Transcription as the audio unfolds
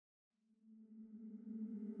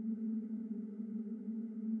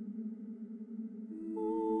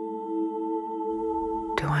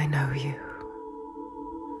I know you.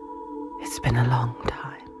 It's been a long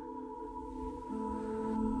time.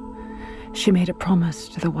 She made a promise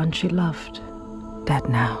to the one she loved, dead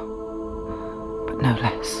now, but no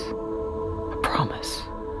less. A promise.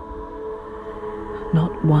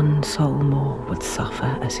 Not one soul more would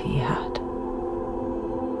suffer as he had.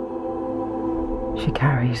 She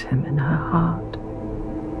carries him in her heart.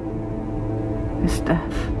 His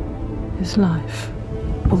death, his life,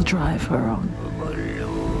 will drive her on.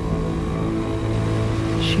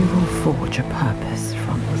 She will forge a purpose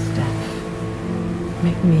from his death,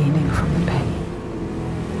 make meaning from the pain.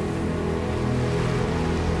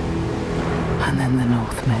 And then the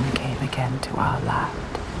Northmen came again to our land,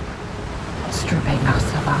 stripping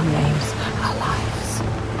us of our names, our lives,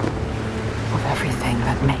 of everything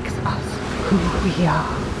that makes us who we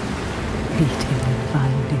are, beating and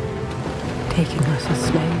blinding, taking us as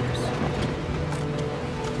slaves.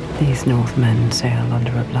 These Northmen sail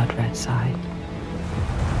under a blood-red sign,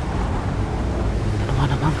 and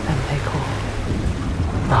one among them they call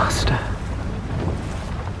Master.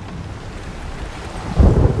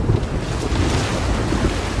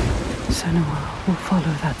 Senua will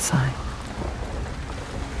follow that sign.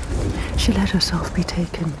 She let herself be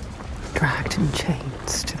taken, dragged in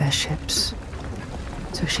chains to their ships,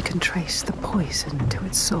 so she can trace the poison to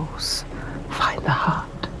its source, find the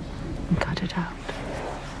heart, and cut it out.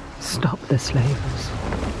 Stop the slavers,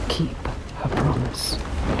 keep her promise.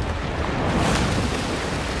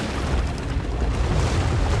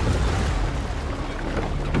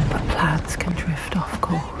 But plans can drift off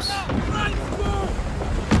course.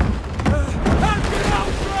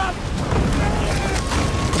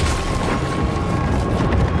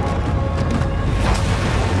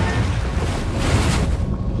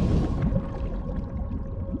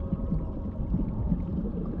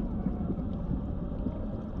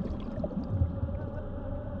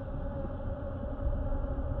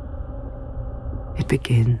 It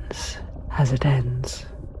begins as it ends.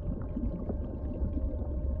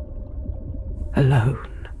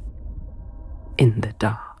 Alone in the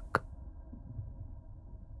dark.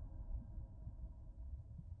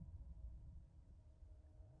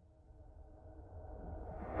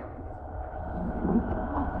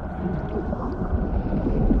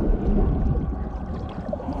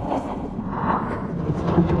 It's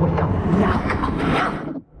time to wake up now.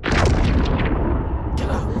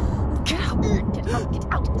 Get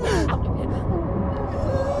out of here.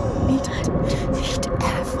 Need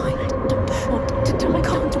air, find it. Don't want to die. I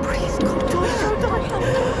can't breathe. Don't die.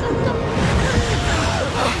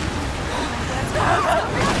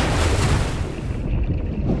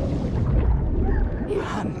 Your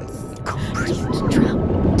hands can't breathe. Drown.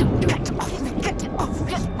 Don't get off. Get off.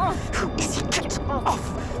 Get off. Who is he? Get off.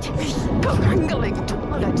 Go wrangling.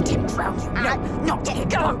 Don't let him drown you. No, not get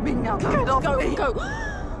go. Me now. Get off me. Go.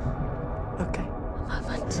 Okay.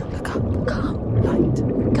 Moment. Look up. Calm. Light.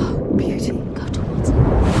 Go. Beauty. Go towards him.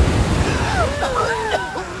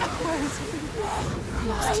 Where is he?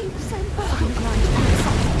 Lost him. Fucking blind.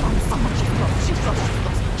 I'm fine. She's lost.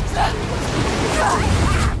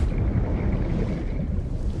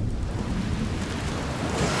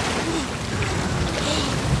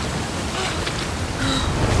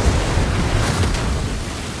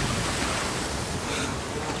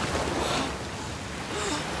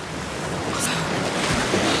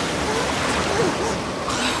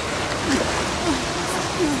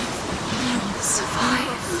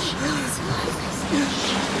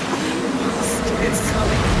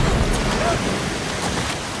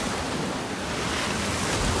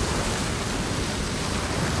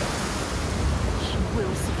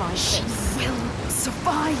 She will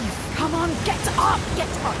survive. Come on, get up,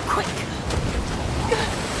 quick.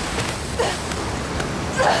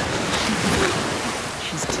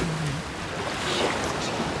 She's too late.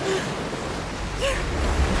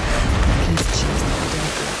 Please choose the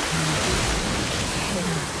dead.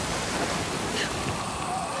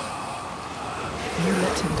 You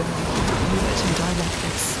let him die. You let him die like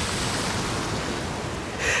this.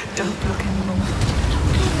 Don't look anymore.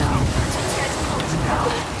 No.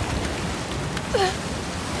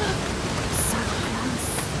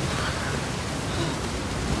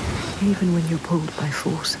 Even when you're pulled by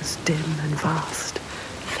forces dim and vast,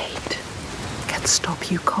 fate can stop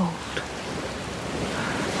you cold.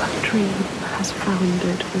 A dream has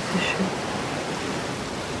foundered with the ship.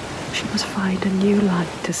 She must find a new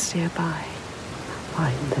light to steer by,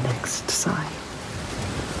 find the next sign.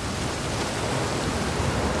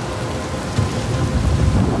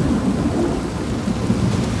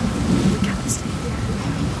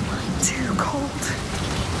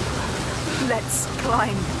 Let's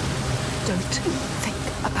climb. Don't think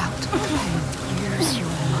about Use your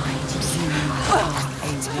mind. You are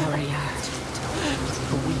a warrior.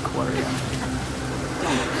 A weak warrior.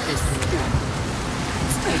 This is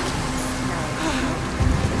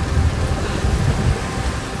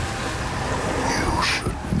You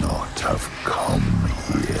should not have come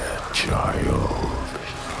here, child.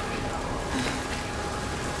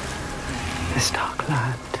 This dark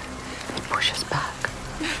land, it pushes back.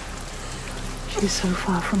 She's so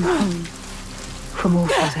far from home, from all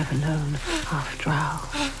she's ever known, half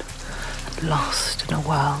drowned, and lost in a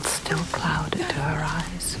world still clouded to her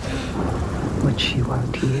eyes. But she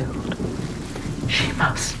won't yield. She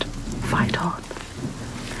must fight on,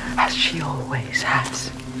 as she always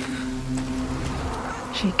has.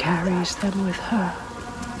 She carries them with her,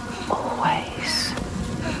 always.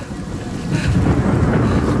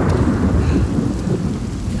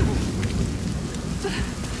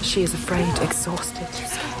 She is afraid, exhausted.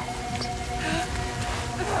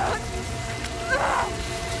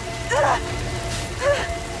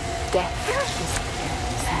 Death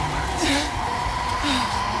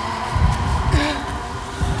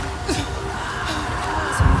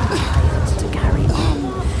is to carry on.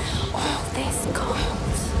 All this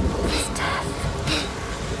comes is death.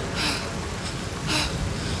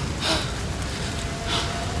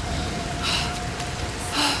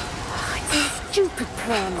 Stupid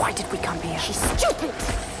plan. Why did we come here? She's stupid.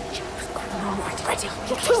 Ready.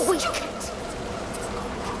 You're too weak.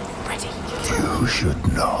 Ready. You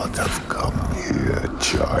should not have come here,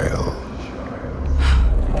 child.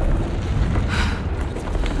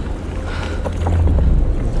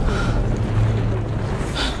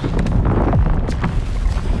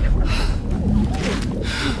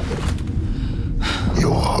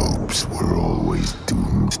 Your hopes were always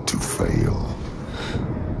doomed to fail.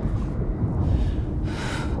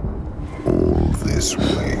 All this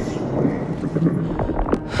way.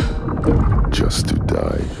 Just to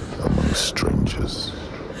die among strangers.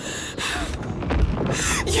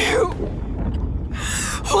 You!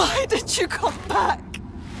 Why did you come back? Did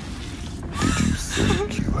you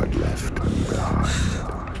think you had left me behind?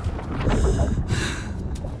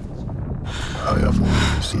 I am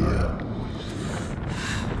always here.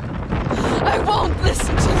 I won't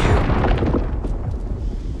listen to you!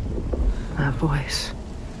 Her voice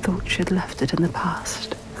thought she'd left it in the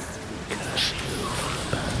past.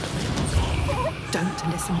 Don't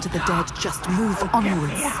listen to the dead, just move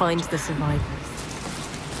onwards. Find the survivors.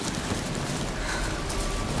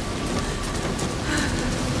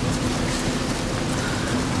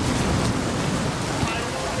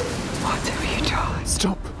 What have you done?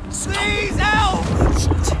 Stop. Please help!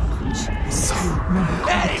 So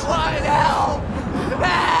Anyone help!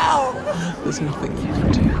 Help! there's nothing you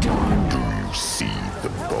can do. Do you see the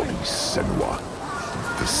bodies, Senua?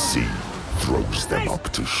 The sea throws them up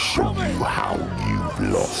to show you how you've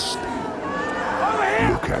lost.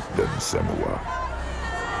 Look at them, Senua.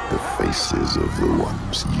 The faces of the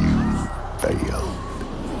ones you failed.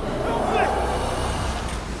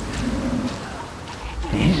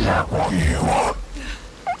 Is that what you want?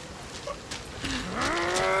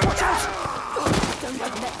 Watch out! Don't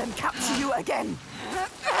let them capture you again!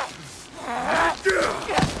 Are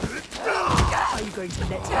you going to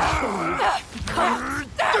let him kill you? Come!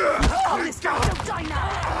 Oh, this guy don't die now!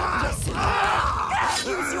 Listen!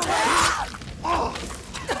 Use your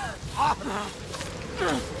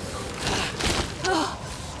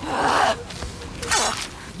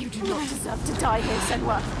You do not deserve to die here,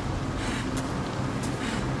 Senua.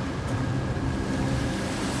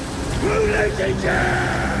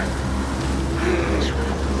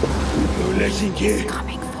 He's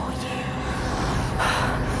coming for you.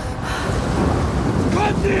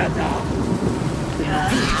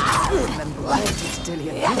 Remember, all these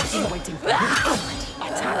Dillian you've been waiting for.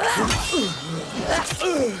 Attack.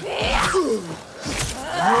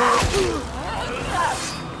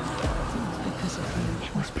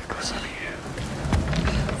 It was because of you.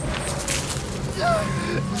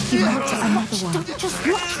 You want another one. Don't just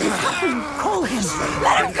watch this happen. Call him.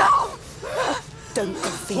 Let him go! Don't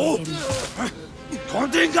defeat him.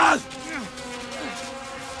 Contingas!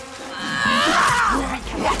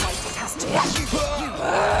 It has to be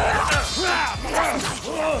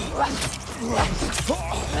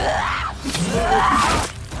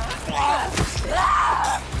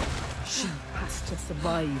She has to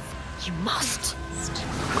survive. You must.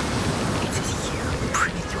 It is you.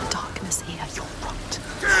 Breathe your darkness here. You're rot.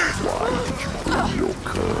 Why did you bring your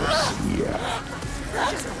curse here?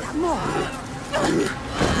 Just like that more.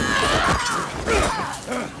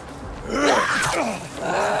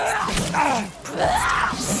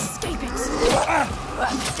 Escape it.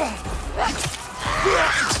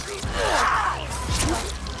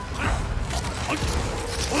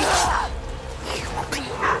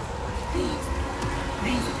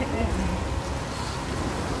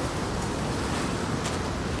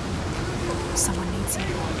 Someone needs you.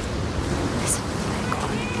 Listen,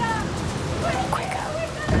 quicker.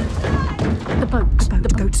 The boat.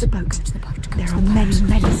 Go to the boat. There are many,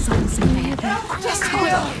 many souls in there. Yes,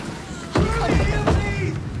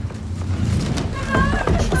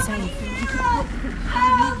 she's safe.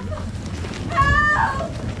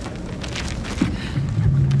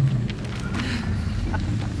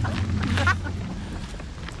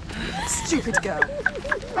 Stupid girl.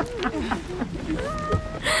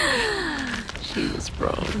 She was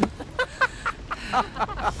wrong.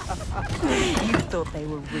 You thought they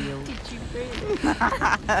were real. Did you really?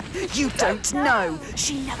 You don't know.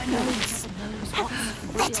 She never knows.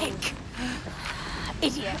 Pathetic.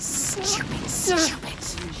 Idiots. Stupid.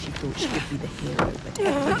 She thought she could be the hero, but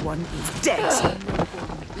everyone is dead.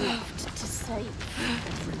 Left to save.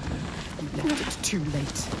 You left it too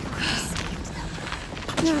late. Saved them.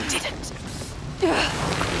 But you didn't.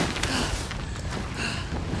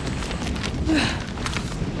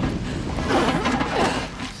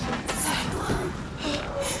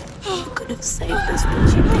 You could have saved us, but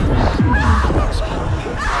you didn't.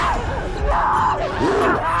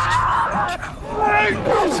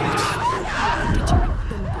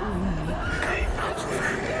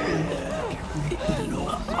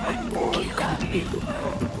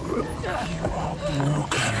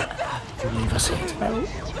 You leave us here.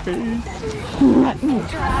 Let me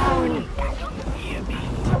drown. Hear me.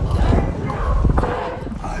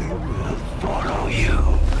 I will follow you.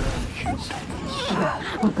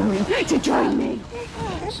 You're going to join me.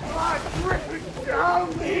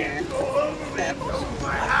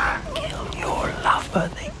 Kill your lover,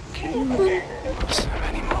 they kill me. So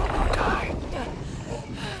many more will die.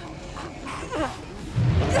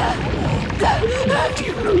 Do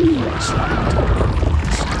you know what's right?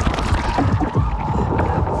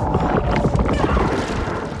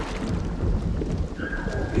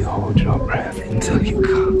 You hold your breath until you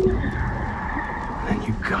come. Then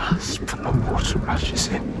you gasp and the water rushes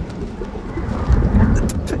in.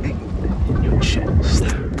 The pain in your chest.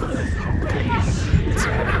 It's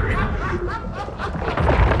very.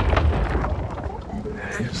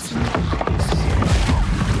 There's no peace.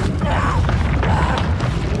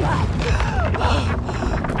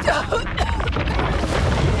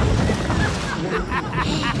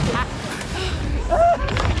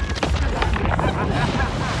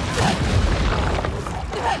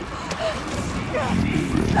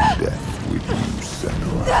 Death with you,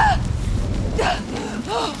 Senua.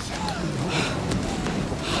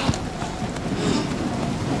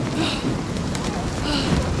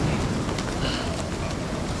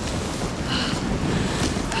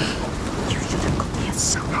 You should have got here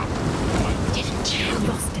sooner. Didn't you?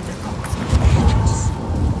 Lost in the rocks.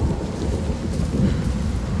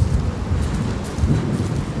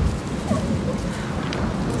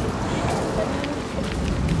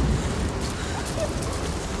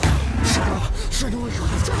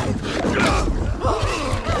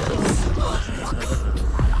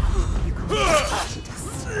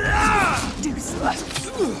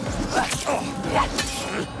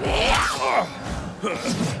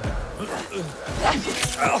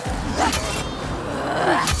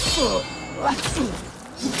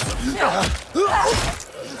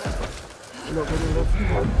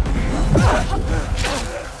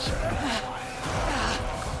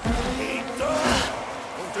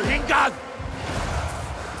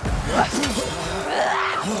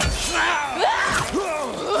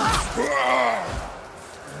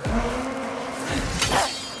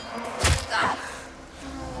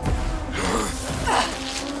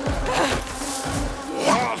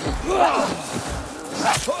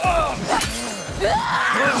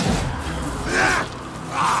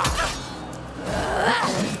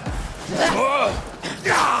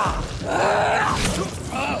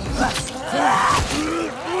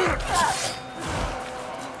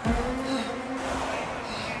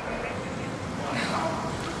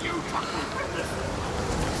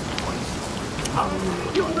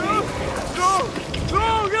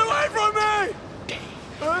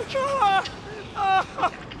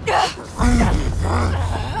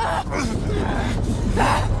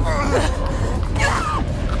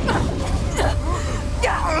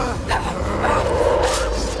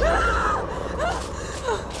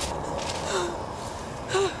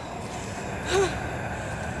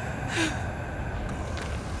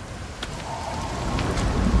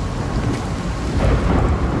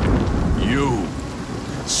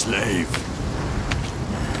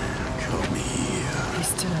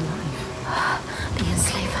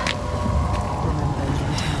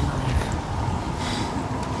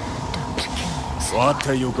 What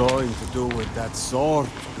are you going to do with that sword,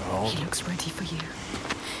 girl? He looks ready for you.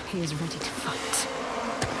 He is ready to fight.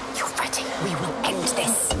 You're ready. We will end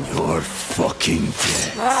this. You're fucking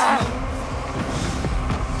dead.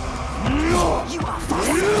 You are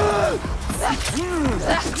fast.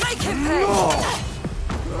 Make him pay.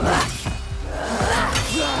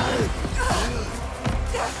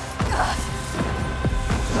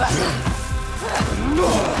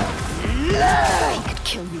 He could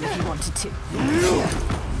kill you if he wanted to.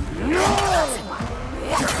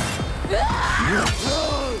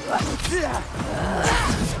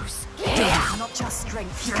 Not just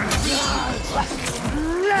strength.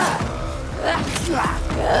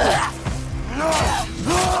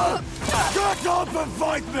 Shut up and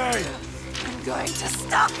fight me! I'm going to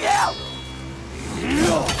stop you!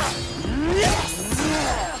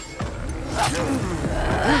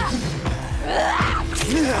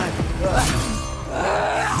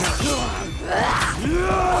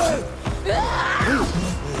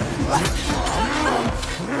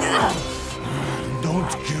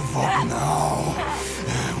 Don't give up now.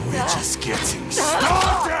 We're just getting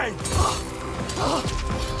started!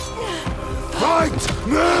 Fight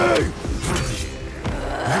me!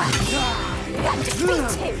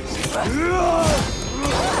 Defeat him!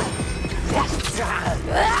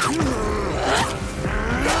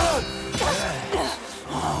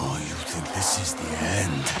 Oh, you think this is the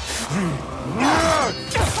end?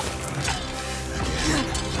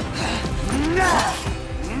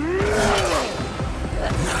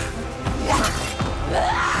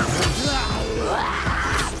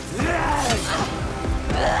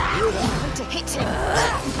 To hit him!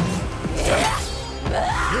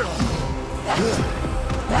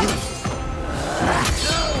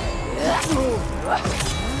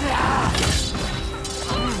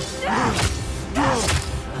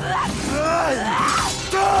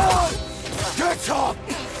 Get up!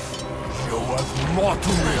 You're worth more to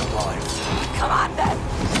realize. Come on then!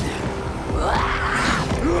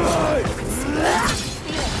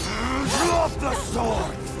 Drop the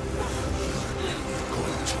sword! You're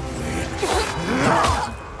going to win.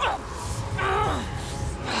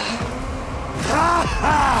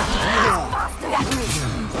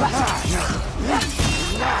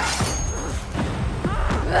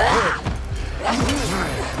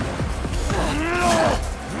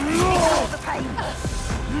 The pain!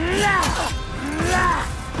 Yes,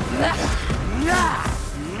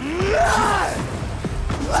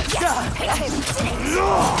 hit him!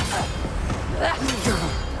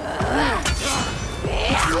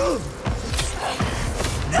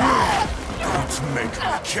 Don't make me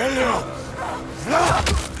kill you!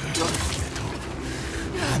 Get up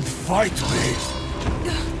and fight me!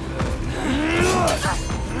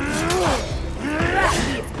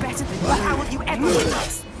 He is better than you. How will you ever win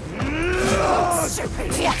this? Stupid!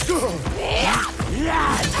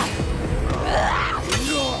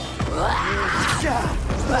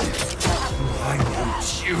 I want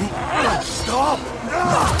you! Stop!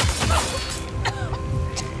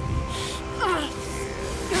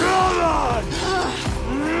 Come on!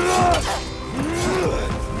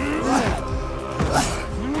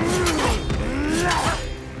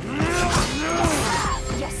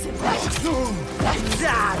 Yes,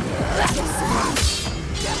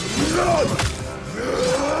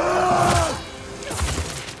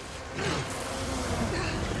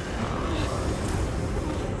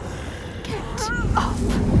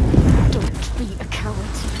 Don't be a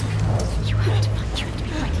coward. You have to fight. You have to be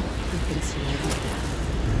ready. He thinks you're ready.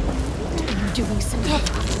 What are you doing, Cindy?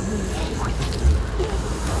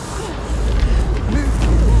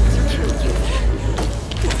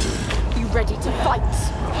 You ready to fight?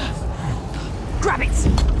 Grab it!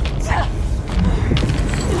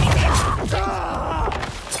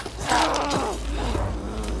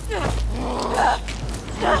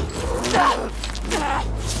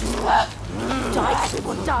 Die,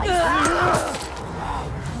 everyone, die!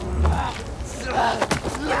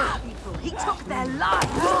 He took their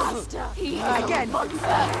lives! Again!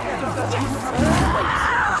 Yes!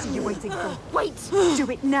 What are you waiting for? Wait! Do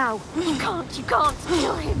it now! You can't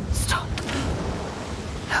kill him! Stop!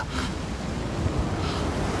 Look.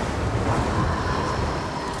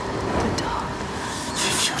 The dog.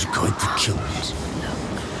 If you're going to kill me,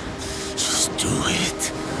 just do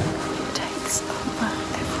it. It takes over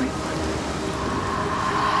everyone.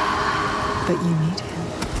 But you need him.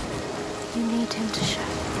 You need him to show.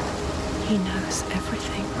 He knows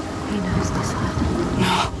everything. He knows this happened.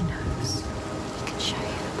 No. He knows. He can show you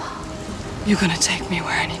the path. You're gonna take me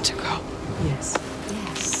where I need to go. Yes.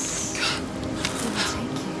 Yes. He will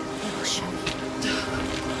take you. He will show you.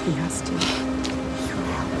 He has to. He will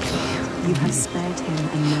help you. You have spared him,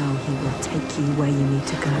 and now he will take you where you need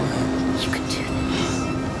to go. You can do this.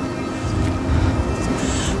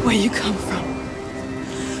 Where you come from.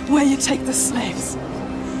 Where you take the slaves.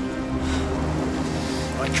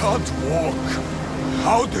 I can't walk.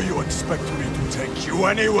 How do you expect me to take you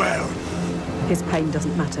anywhere? His pain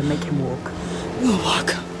doesn't matter. Make him walk. We'll walk.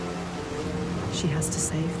 She has to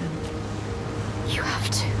save them. You have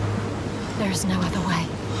to. There is no other way.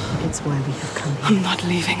 It's why we have come here. I'm not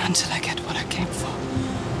leaving until I get what I came for.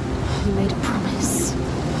 You made a promise.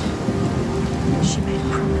 She made a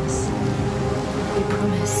promise. We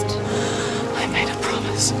promised. I made a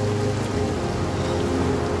promise.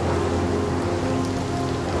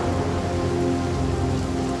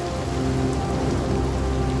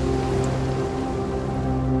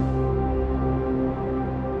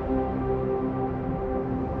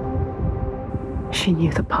 She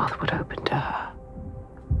knew the path would open to her.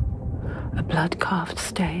 A blood-carved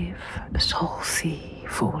stave, a soul sea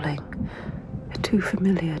falling, a too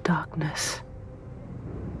familiar darkness,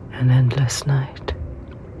 an endless night.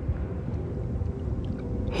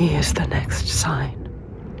 He is the next sign.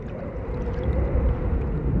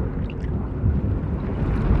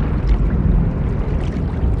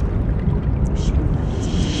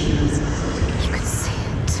 You can see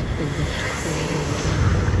it.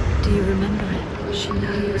 Do you remember it? She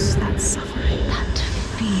knows that suffering, That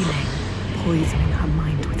feeling. poisoning her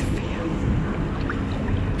mind with fear,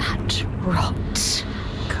 That rot.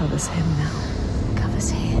 covers him now. Covers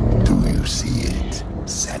him. Do you see it,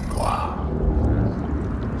 Senua?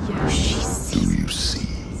 Yeah, Do you see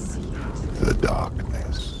the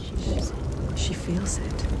darkness? she feels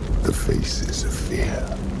it. The faces of fear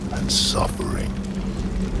and suffering.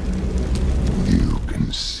 You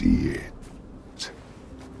can see it.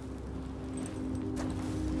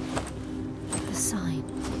 The sign.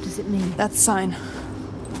 What does it mean? That sign.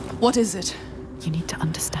 What is it? You need to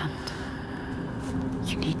understand.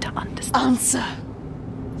 You need to understand. Answer.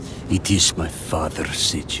 It is my father's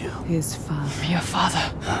sigil. His father, Your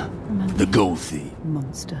father. The gold thief.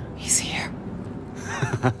 monster. He's here.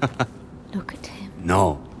 Look at him.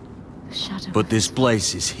 No, The shadow. but this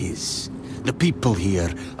place is his. The people here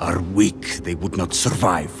are weak. They would not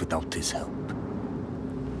survive without his help.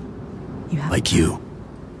 You have Like you.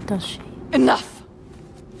 Does she? Enough!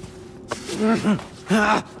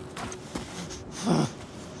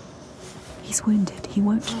 He's wounded. He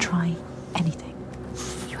won't try anything.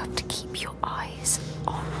 You have to keep your eyes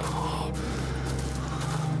on him.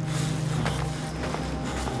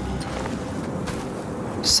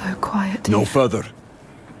 So quiet. No further.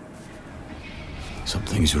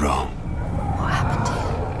 Something's wrong. What happened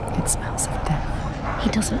here? It smells of death. He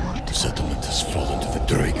doesn't want The to. settlement has fallen to the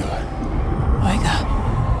Dragar. Oiga.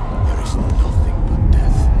 There is nothing but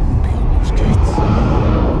death beyond those gates.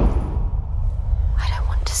 I don't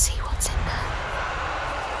want to see what's in there.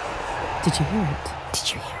 Did you hear it? Did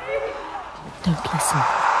you hear it? Don't listen.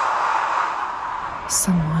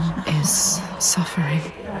 Someone is suffering.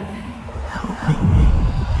 Help me.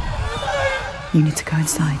 You need to go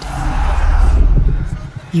inside.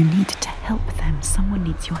 You need to help them. Someone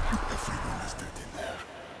needs your help. Everyone is dead in there.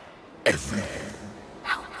 Everyone.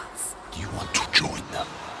 Help us. Do you want to join them?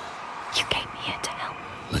 You came here to help.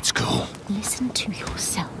 Let's go. Listen to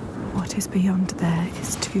yourself. What is beyond there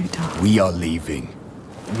is too dark. We are leaving.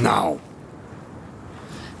 Now.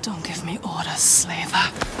 Don't give me orders, slaver.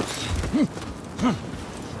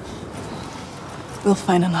 We'll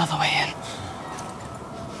find another way in.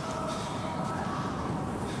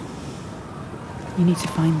 You need to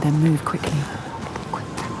find them. Move quickly.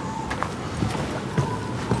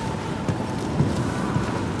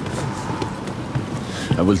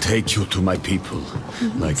 I will take you to my people,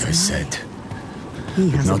 like I said. He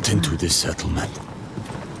has Not a into plan. this settlement.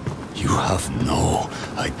 You have no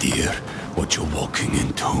idea what you're walking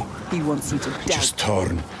into. He wants you to die. Just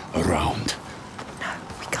turn around. No,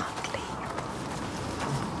 we can't leave.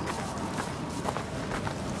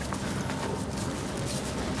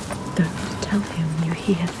 Don't tell him you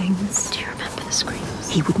hear things. Do you remember the screams?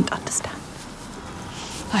 He wouldn't understand.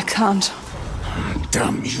 I can't.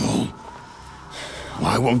 Damn you.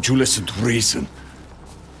 Why won't you listen to reason?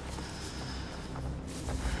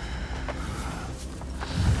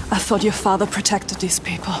 I thought your father protected these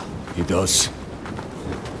people. He does.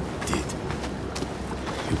 Did.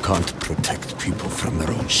 You can't protect people from their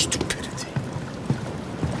own stupidity.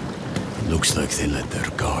 It looks like they let their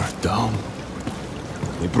guard down.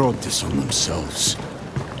 They brought this on themselves.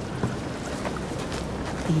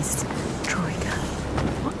 These Troika,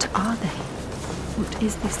 what are they? What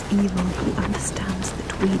is this evil he understands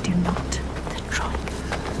that we do not? The Troika.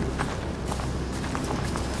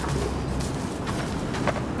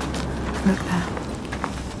 Look there.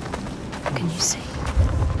 Can you see?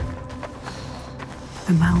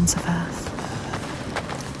 the mounds of earth.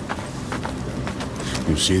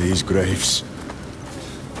 You see these graves?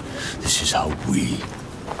 This is how we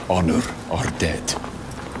honor our dead.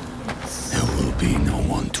 There will be no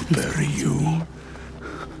one to bury you.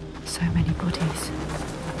 So many bodies.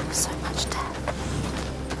 So much death.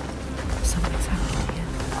 Something's happening here.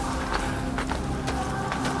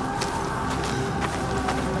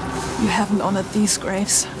 You haven't honored these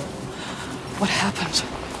graves. What happened?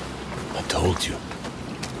 I told you.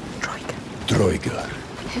 Troika. Droigar.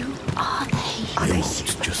 Who are they? They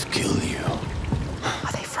won't just kill you.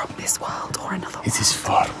 Are they from this world or another world? It is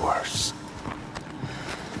far worse.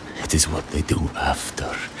 It is what they do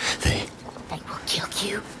after. They will kill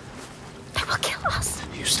you. They will kill us.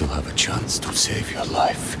 You still have a chance to save your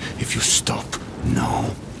life if you stop now.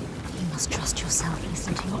 You must trust yourself.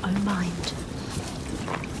 Listen to your own mind.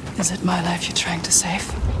 Is it my life you're trying to save?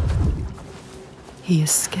 He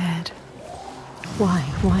is scared. Why?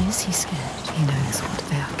 Why is he scared? He knows what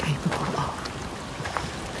they are capable of.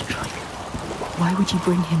 Troika, why would you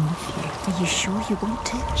bring him with you? Are you sure you want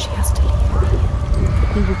to? She has to leave him here.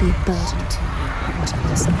 He will be a burden to you, but whatever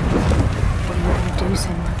does not. What are you going to do,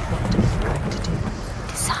 Senwa? What are you going to do?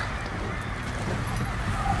 Decide.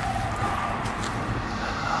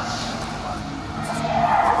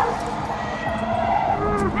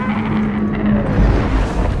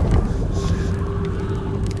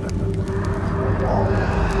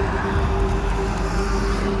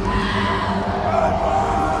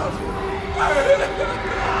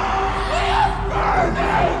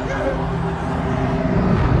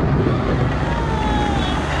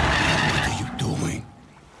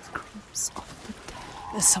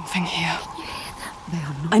 There's something here. They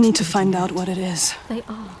are not. I need to find out what it is. They're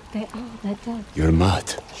dead. You're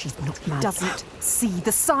mad. She's not mad. Doesn't see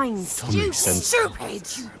the signs. Don't make sense. Stupid!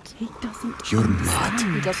 He doesn't. You're mad.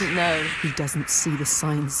 He doesn't know. He doesn't see the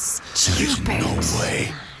signs. There is no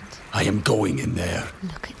way. I am going in there.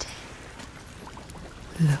 Look at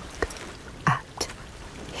him. Look at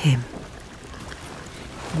him.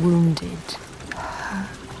 Wounded.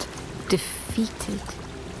 Hurt. Defeated.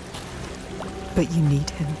 But you need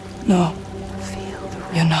him. No, Feel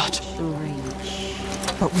the you're not. The rage.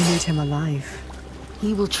 But we need him alive.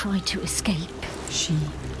 He will try to escape. She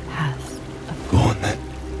has. Go on then.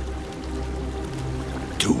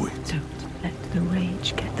 Do it. Don't let the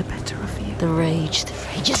rage get the better of you. The rage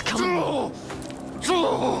is coming. He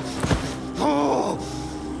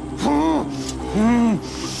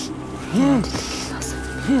wanted to kill us.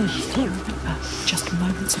 You remember just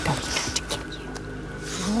moments ago he tried to kill you.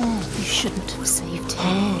 You shouldn't have saved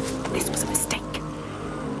him. This was a mistake.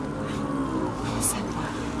 Senwa,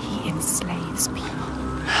 he enslaves people.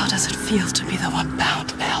 How does it feel to be the one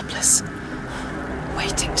bound and helpless?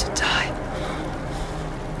 Waiting to die.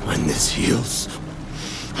 When this heals,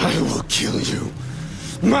 I will kill you.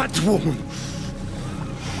 Mad woman.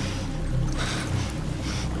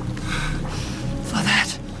 For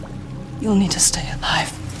that, you'll need to stay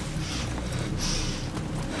alive.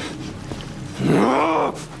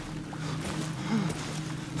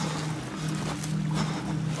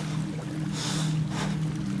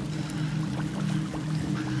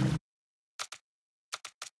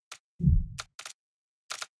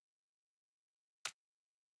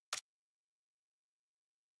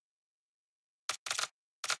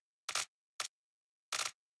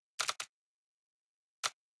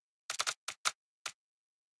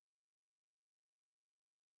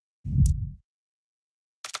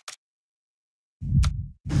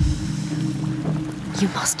 You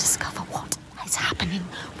must discover what is happening.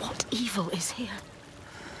 What evil is here?